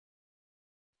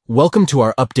Welcome to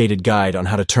our updated guide on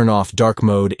how to turn off dark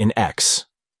mode in X.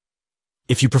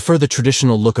 If you prefer the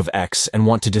traditional look of X and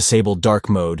want to disable dark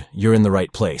mode, you're in the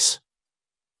right place.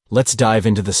 Let's dive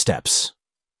into the steps.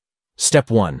 Step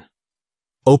 1.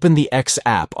 Open the X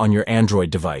app on your Android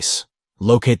device.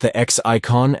 Locate the X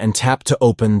icon and tap to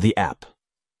open the app.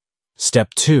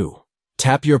 Step 2.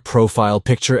 Tap your profile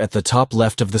picture at the top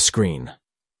left of the screen.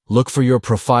 Look for your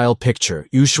profile picture,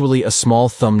 usually a small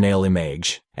thumbnail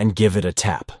image, and give it a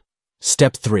tap.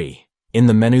 Step 3. In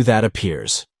the menu that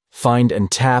appears, find and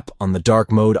tap on the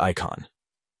dark mode icon.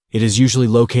 It is usually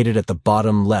located at the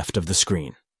bottom left of the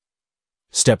screen.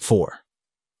 Step 4.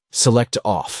 Select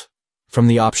Off from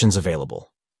the options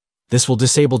available. This will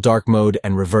disable dark mode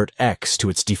and revert X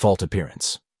to its default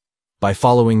appearance. By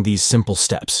following these simple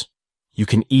steps, you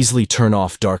can easily turn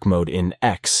off dark mode in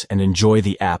X and enjoy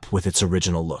the app with its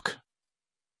original look.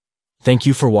 Thank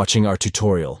you for watching our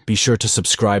tutorial. Be sure to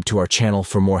subscribe to our channel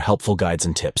for more helpful guides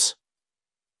and tips.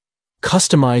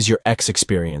 Customize your X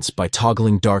experience by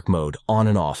toggling dark mode on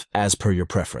and off as per your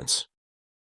preference.